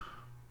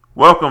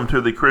Welcome to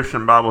the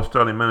Christian Bible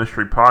Study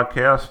Ministry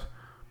podcast.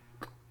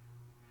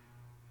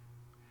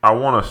 I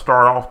want to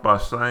start off by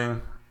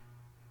saying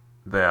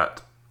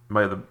that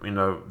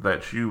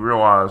that you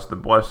realize the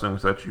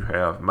blessings that you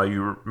have. May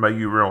you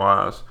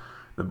realize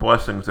the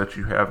blessings that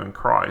you have in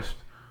Christ.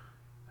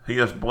 He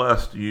has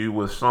blessed you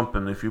with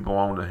something if you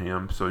belong to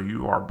Him, so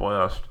you are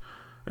blessed.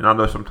 And I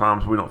know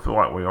sometimes we don't feel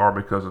like we are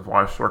because of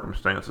life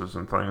circumstances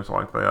and things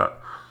like that.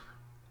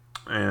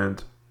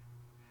 And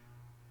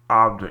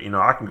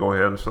I can go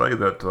ahead and say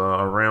that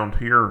around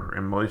here,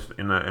 at least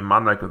in my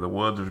neck of the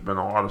woods, there's been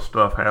a lot of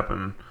stuff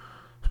happen,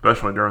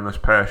 especially during this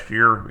past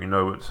year.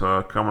 It's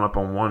coming up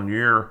on 1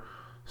 year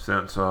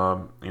since I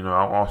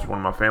lost one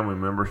of my family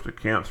members to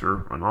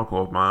cancer, an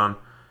uncle of mine,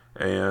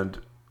 and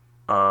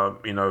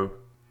the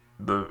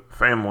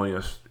family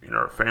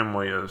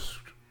is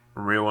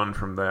reeling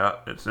from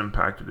that. It's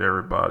impacted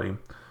everybody,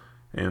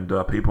 and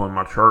people in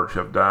my church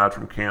have died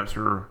from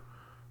cancer.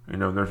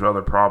 There's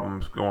other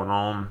problems going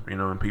on,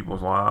 in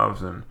people's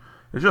lives, and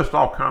it's just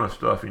all kind of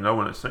stuff, and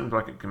it seems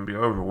like it can be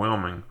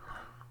overwhelming.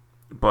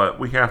 But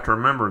we have to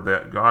remember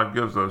that God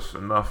gives us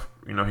enough,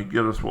 He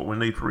gives us what we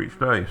need for each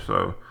day.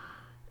 So,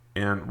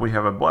 and we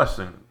have a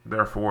blessing,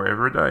 therefore,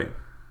 every day.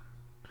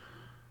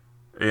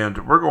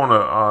 And we're going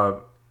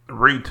to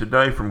read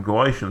today from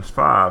Galatians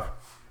 5.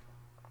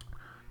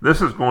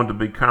 This is going to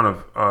be kind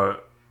of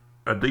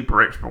a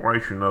deeper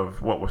exploration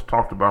of what was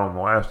talked about on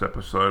the last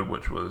episode,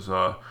 which was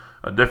a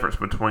difference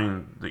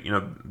between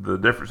the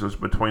differences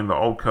between the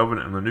old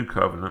covenant and the new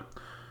covenant,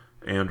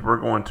 and we're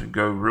going to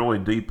go really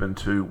deep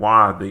into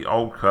why the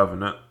old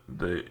covenant,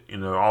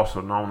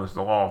 also known as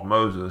the law of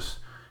Moses,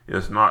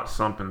 is not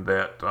something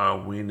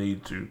that we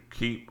need to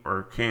keep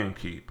or can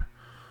keep.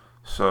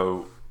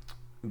 So,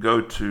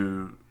 go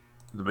to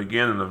the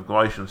beginning of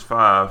Galatians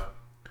 5.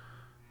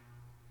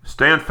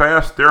 Stand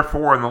fast,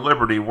 therefore, in the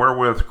liberty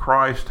wherewith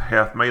Christ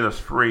hath made us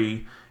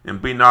free,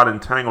 and be not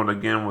entangled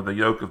again with the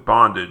yoke of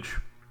bondage.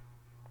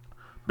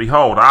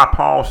 Behold, I,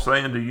 Paul,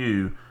 say unto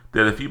you,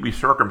 that if you be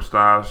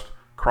circumcised,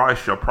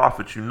 Christ shall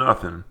profit you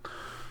nothing.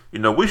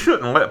 We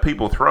shouldn't let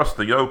people thrust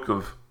the yoke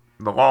of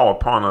the law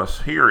upon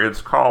us. Here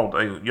it's called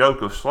a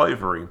yoke of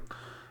slavery.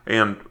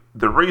 And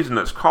the reason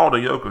it's called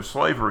a yoke of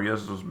slavery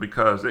is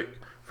because,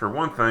 for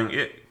one thing,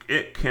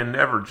 it can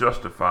never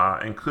justify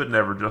and could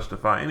never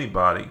justify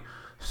anybody.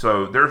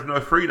 So there's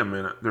no freedom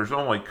in it. There's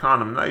only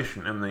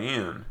condemnation in the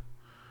end.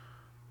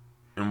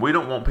 And we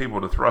don't want people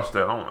to thrust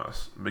that on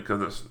us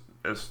because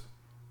it's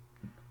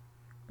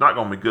not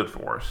going to be good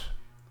for us.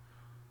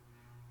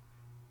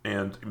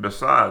 And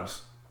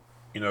besides,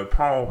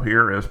 Paul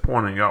here is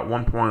pointing out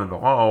one point of the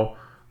law,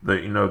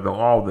 that the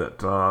law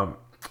that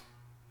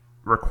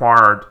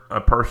required a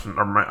person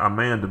or a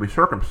man to be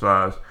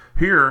circumcised.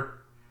 Here,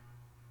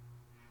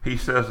 he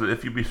says that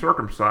if you be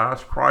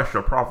circumcised, Christ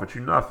shall profit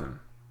you nothing.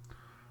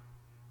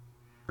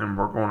 And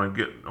we're going to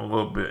get a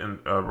little bit,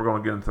 we're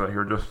going to get into that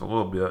here just a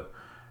little bit.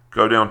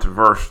 Go down to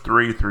verse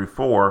 3 through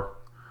 4.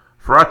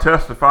 For I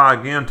testify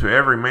again to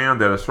every man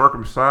that is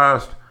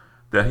circumcised,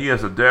 that he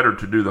is a debtor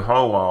to do the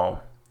whole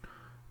law.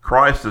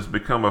 Christ is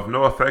become of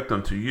no effect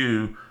unto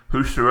you.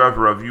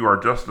 Whosoever of you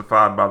are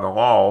justified by the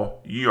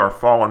law, ye are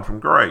fallen from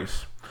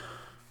grace.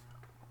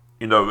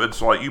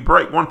 It's like you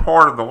break one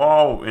part of the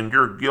law and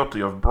you're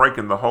guilty of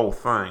breaking the whole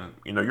thing.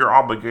 You're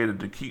obligated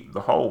to keep the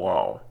whole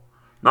law,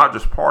 not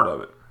just part of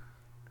it.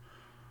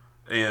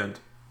 And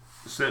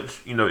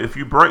since, if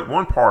you break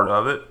one part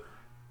of it,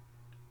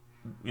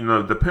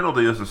 the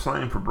penalty is the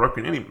same for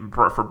breaking any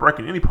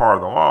part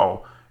of the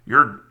law.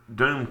 You're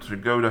doomed to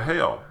go to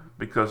hell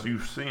because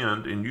you've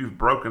sinned and you've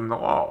broken the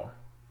law.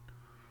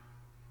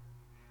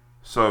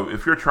 So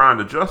if you're trying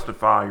to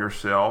justify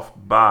yourself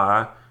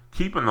by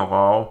keeping the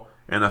law,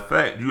 in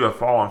effect, you have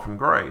fallen from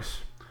grace.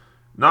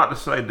 Not to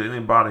say that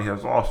anybody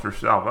has lost their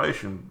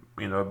salvation,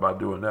 by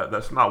doing that.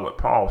 That's not what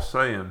Paul's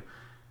saying.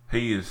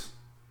 He is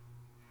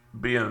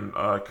being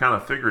kind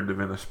of figurative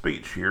in the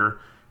speech here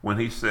when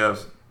he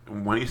says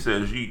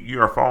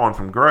you are fallen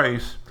from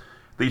grace.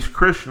 These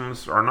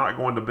Christians are not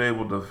going to be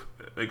able to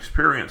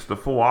experience the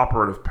full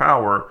operative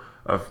power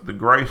of the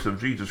grace of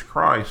Jesus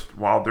Christ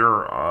while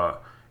they're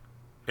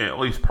at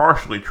least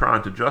partially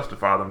trying to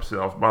justify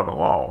themselves by the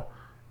law.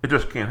 It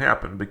just can't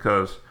happen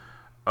because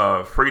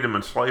freedom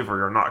and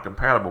slavery are not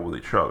compatible with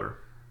each other.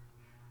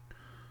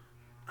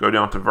 Go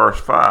down to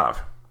verses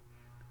 5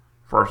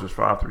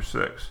 through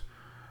 6.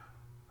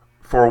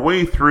 For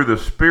we through the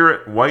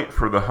Spirit wait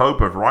for the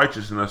hope of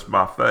righteousness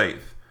by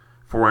faith.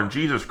 For in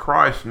Jesus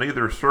Christ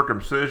neither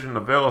circumcision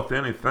availeth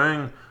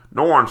anything,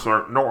 nor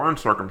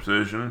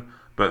uncircumcision,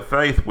 but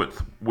faith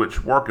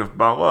which worketh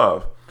by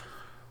love.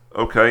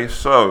 Okay,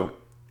 so,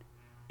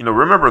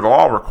 remember the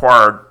law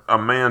required a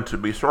man to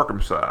be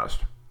circumcised.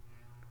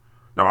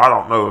 Now, I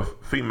don't know if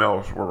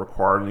females were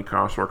required any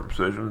kind of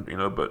circumcision,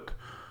 but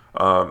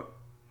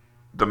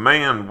the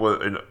man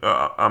was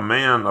a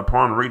man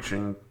upon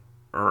reaching,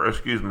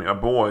 a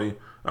boy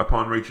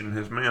upon reaching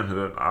his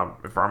manhood,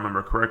 if I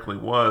remember correctly,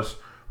 was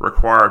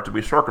required to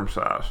be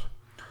circumcised.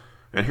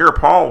 And here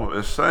Paul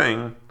is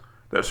saying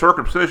that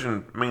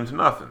circumcision means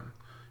nothing.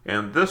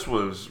 And this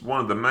was one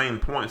of the main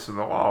points of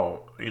the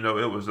law.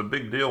 It was a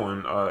big deal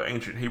in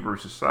ancient Hebrew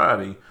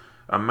society.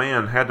 A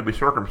man had to be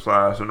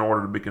circumcised in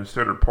order to be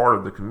considered part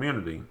of the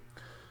community.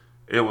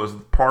 It was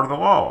part of the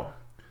law.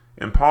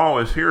 And Paul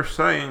is here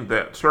saying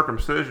that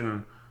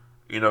circumcision,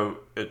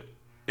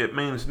 it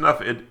means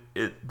nothing.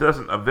 It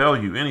doesn't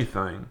avail you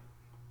anything,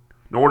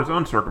 nor does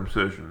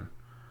uncircumcision.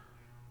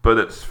 But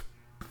it's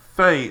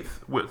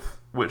faith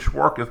which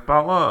worketh by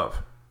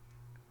love.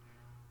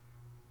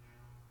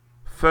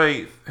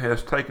 Faith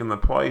has taken the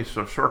place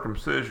of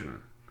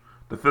circumcision,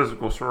 the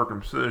physical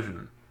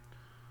circumcision.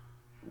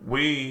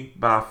 We,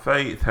 by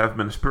faith, have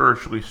been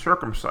spiritually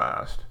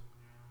circumcised.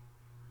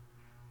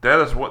 That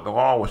is what the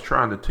law was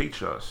trying to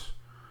teach us,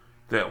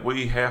 that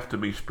we have to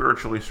be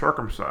spiritually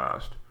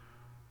circumcised.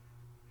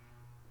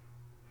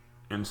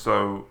 And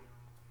so,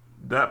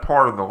 that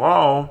part of the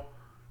law,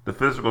 the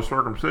physical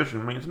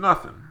circumcision, means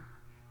nothing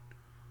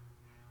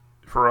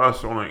for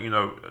us.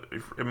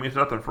 It means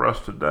nothing for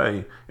us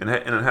today, and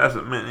it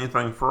hasn't meant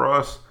anything for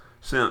us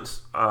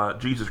since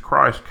Jesus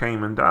Christ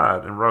came and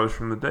died and rose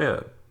from the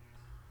dead,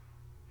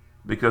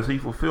 because he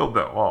fulfilled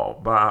that law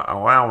by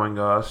allowing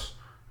us,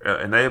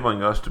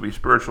 enabling us to be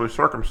spiritually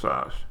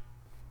circumcised.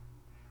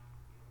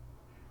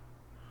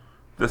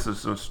 This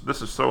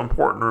is so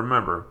important to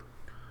remember.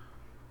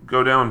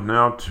 Go down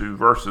now to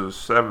verses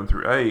 7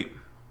 through 8.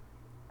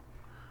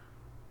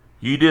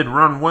 Ye did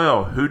run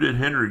well. Who did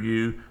hinder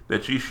you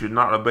that ye should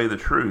not obey the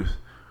truth?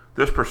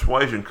 This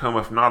persuasion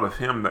cometh not of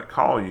him that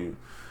call you.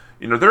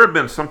 There have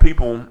been some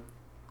people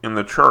in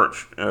the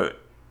church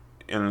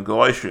in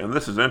Galatia, and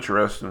this is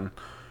interesting.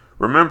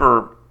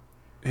 Remember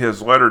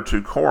his letter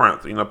to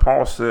Corinth.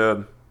 Paul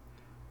said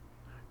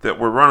that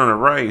we're running a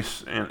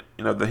race, and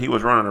that he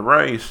was running a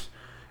race,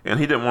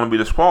 and he didn't want to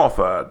be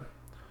disqualified.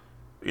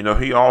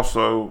 He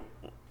also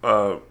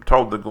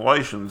told the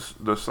Galatians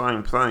the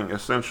same thing,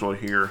 essentially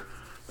here.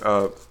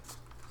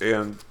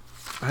 And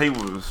he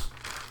was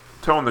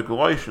telling the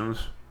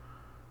Galatians,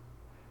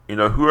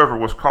 whoever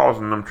was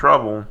causing them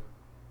trouble,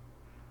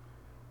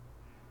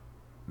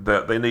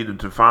 that they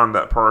needed to find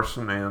that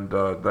person, and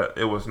that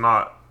it was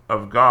not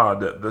of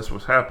God that this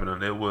was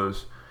happening. It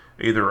was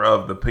either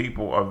of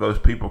those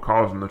people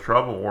causing the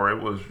trouble, or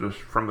it was just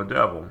from the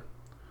devil,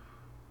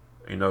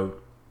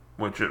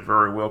 which it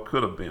very well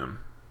could have been.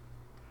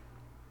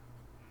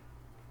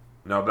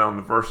 Now down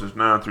to verses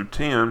 9 through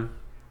 10.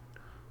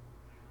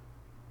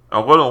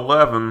 A little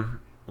leaven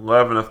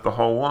leaveneth the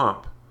whole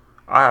lump.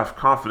 I have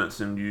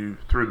confidence in you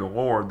through the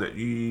Lord that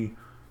ye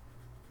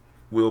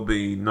will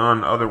be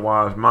none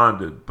otherwise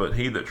minded, but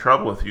he that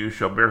troubleth you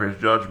shall bear his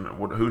judgment,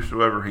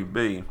 whosoever he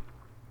be.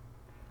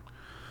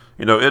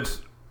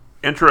 It's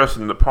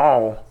interesting that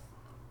Paul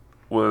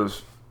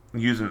was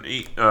using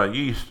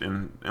yeast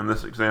in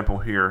this example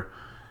here.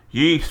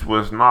 Yeast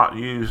was not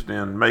used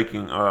in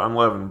making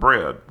unleavened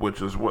bread,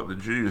 which is what the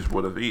Jews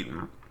would have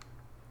eaten,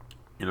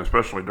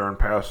 especially during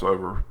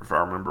Passover, if I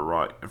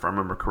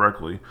remember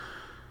correctly.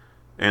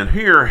 And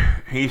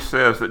here he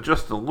says that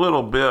just a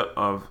little bit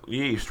of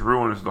yeast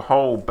ruins the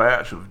whole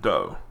batch of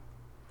dough.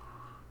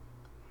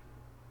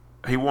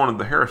 He wanted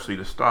the heresy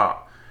to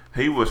stop.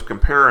 He was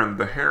comparing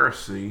the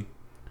heresy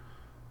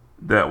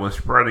that was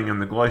spreading in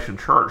the Galatian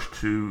church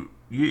to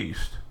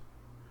yeast.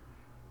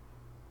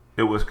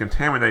 It was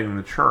contaminating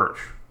the church.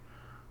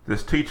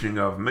 This teaching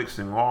of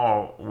mixing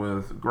law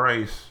with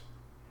grace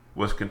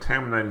was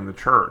contaminating the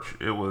church.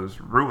 It was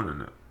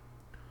ruining it.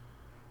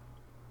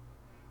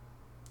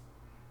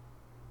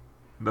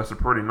 That's a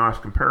pretty nice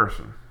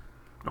comparison,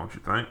 don't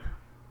you think?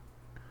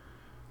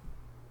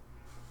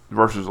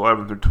 Verses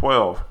 11 through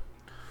 12.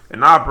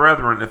 And I,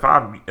 brethren, if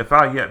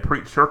I yet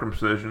preach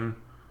circumcision,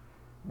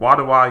 why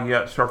do I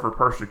yet suffer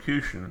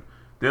persecution?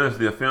 Then is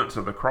the offense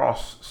of the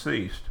cross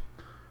ceased.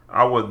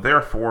 I would they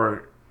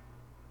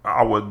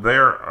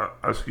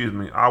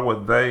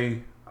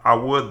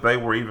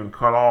were even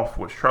cut off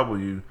which trouble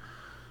you.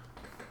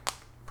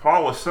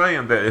 Paul was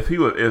saying that if he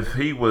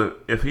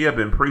had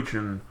been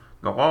preaching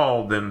the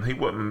law, then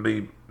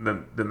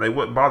they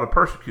wouldn't bother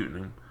persecuting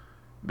him,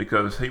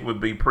 because he would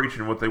be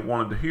preaching what they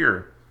wanted to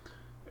hear,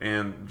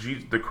 and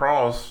the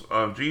cross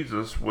of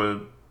Jesus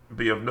would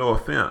be of no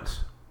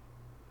offense,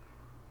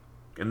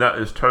 and that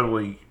is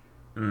totally,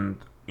 the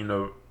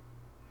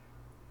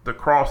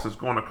cross is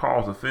going to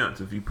cause offense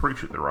if you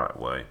preach it the right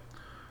way.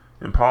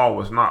 And Paul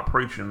was not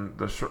preaching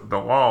the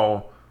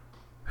law.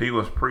 He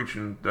was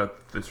preaching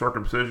that the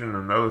circumcision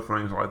and other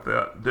things like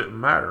that didn't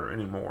matter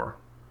anymore,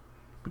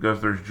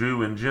 because there's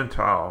Jew and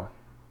Gentile,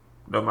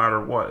 no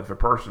matter what. If a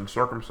person's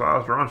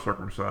circumcised or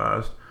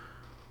uncircumcised,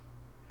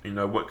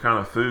 what kind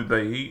of food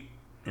they eat,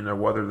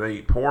 whether they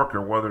eat pork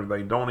or whether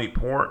they don't eat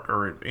pork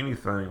or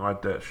anything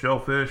like that,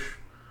 shellfish,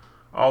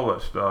 all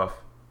that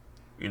stuff,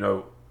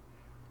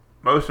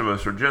 most of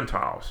us are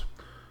Gentiles.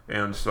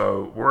 And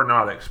so we're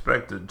not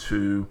expected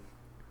to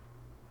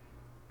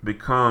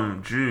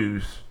become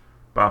Jews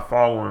by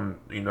following,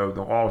 the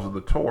laws of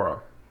the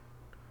Torah.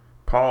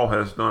 Paul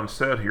has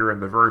said here in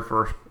the very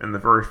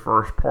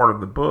first part of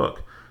the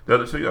book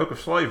that it's a yoke of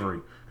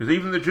slavery, because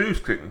even the Jews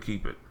couldn't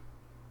keep it.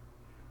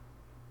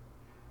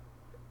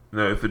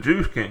 Now, if the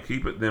Jews can't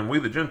keep it, then we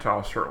the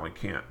Gentiles certainly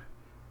can't.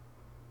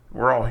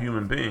 We're all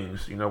human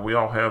beings. We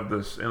all have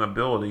this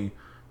inability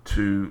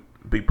to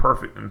be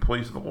perfect and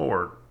please the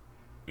Lord.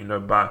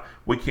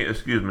 We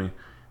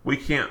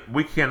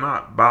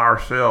cannot by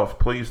ourselves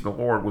please the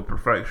Lord with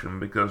perfection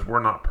because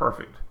we're not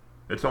perfect.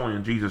 It's only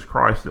in Jesus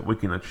Christ that we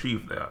can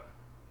achieve that.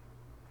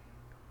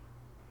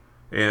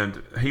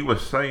 And he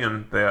was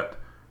saying that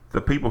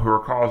the people who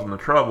are causing the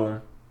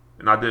trouble,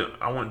 and I went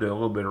and did a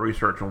little bit of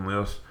research on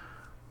this.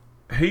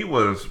 He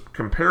was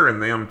comparing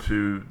them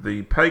to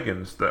the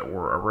pagans that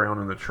were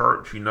around in the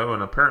church, and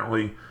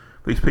apparently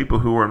these people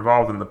who were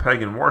involved in the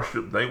pagan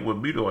worship, they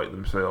would mutilate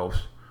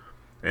themselves.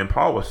 And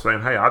Paul was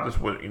saying, hey, I just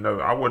would,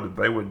 I would that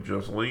they would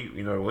just leave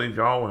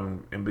y'all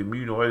and be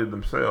mutilated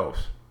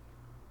themselves.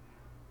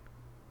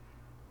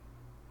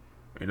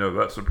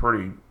 That's a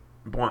pretty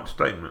blunt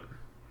statement.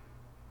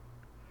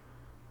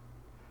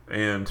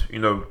 And,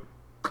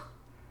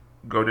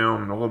 go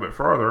down a little bit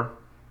further.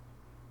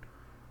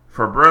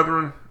 For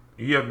brethren,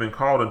 ye have been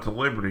called into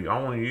liberty.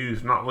 Only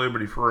use not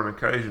liberty for an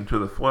occasion to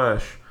the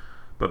flesh,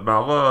 but by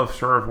love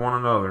serve one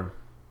another.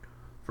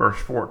 Verse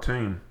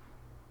 14.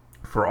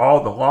 For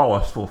all the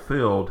law is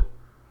fulfilled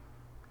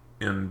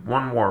in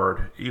one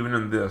word, even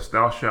in this,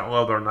 thou shalt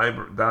love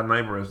thy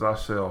neighbor as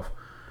thyself.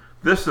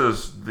 This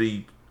is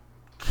the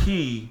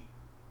key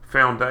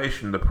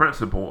foundation, the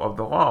principle of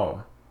the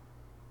law,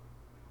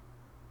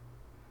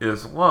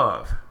 is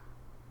love.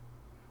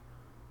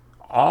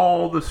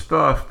 All the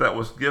stuff that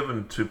was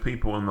given to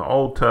people in the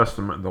Old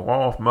Testament, the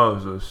law of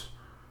Moses,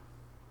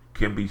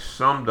 can be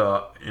summed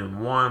up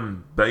in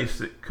one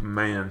basic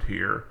command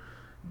here.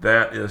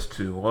 That is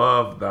to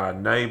love thy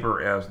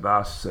neighbor as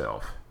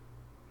thyself.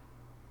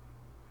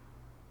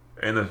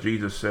 And as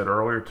Jesus said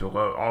earlier, to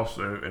love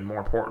also, and more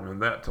important than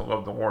that, to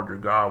love the Lord your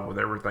God with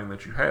everything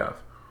that you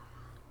have.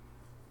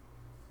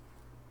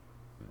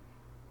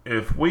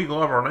 If we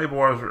love our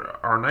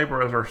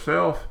neighbor as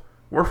ourselves,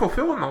 we're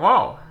fulfilling the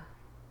law.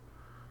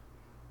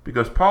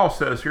 Because Paul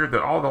says here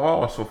that all the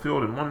law is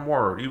fulfilled in one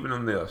word, even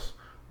in this,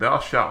 thou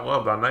shalt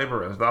love thy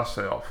neighbor as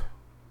thyself.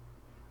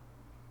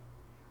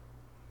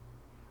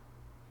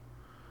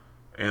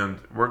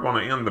 And we're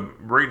going to end the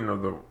reading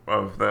of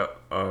the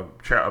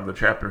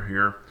chapter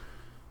here.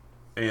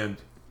 And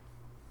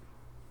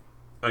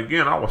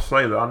again, I will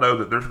say that I know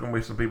that there's going to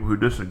be some people who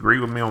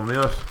disagree with me on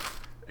this,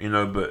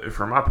 but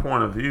from my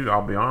point of view,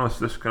 I'll be honest,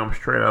 this comes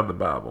straight out of the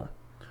Bible.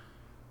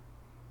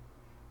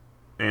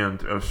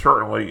 And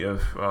certainly,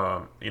 if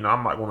I'm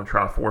not going to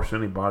try to force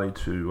anybody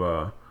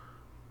to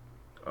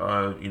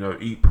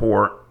eat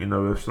pork.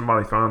 If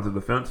somebody finds it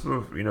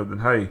offensive, then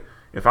hey,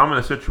 if I'm in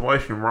a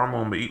situation where I'm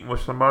going to be eating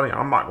with somebody,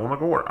 I'm not going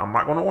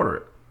to order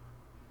it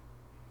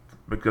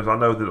because I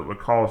know that it would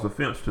cause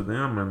offense to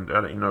them, and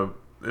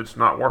it's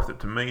not worth it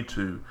to me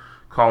to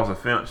cause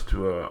offense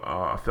to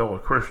a fellow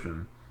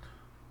Christian.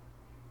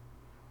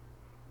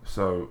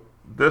 So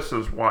this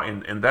is why,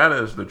 and that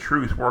is the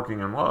truth working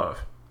in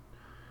love.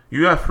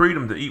 You have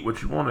freedom to eat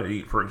what you want to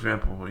eat, for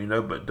example,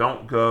 but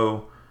don't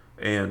go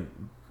and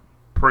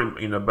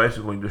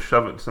basically just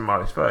shove it in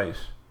somebody's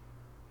face.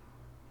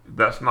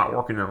 That's not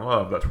working in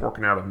love. That's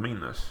working out of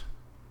meanness.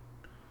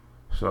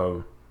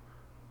 So,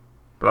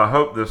 but I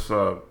hope this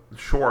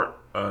short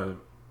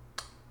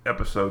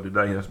episode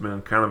today has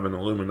been kind of an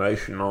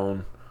illumination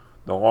on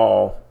the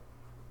law.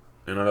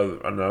 And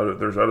I know that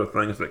there's other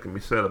things that can be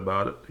said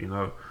about it.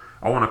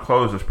 I want to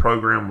close this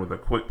program with a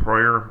quick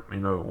prayer.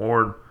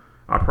 Lord,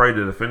 I pray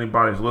that if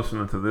anybody's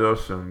listening to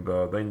this and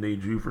they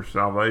need you for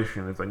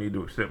salvation, if they need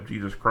to accept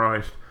Jesus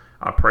Christ,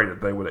 I pray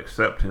that they would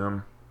accept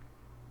him.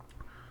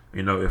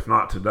 If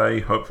not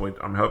today, hopefully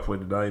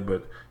today,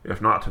 but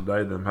if not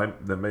today,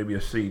 then maybe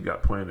a seed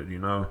got planted,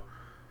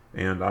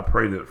 And I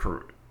pray that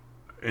for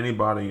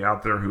anybody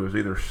out there who is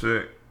either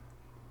sick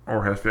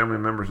or has family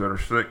members that are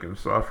sick and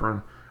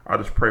suffering, I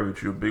just pray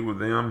that you would be with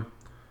them.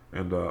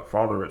 And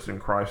Father, it's in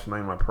Christ's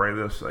name I pray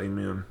this.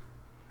 Amen.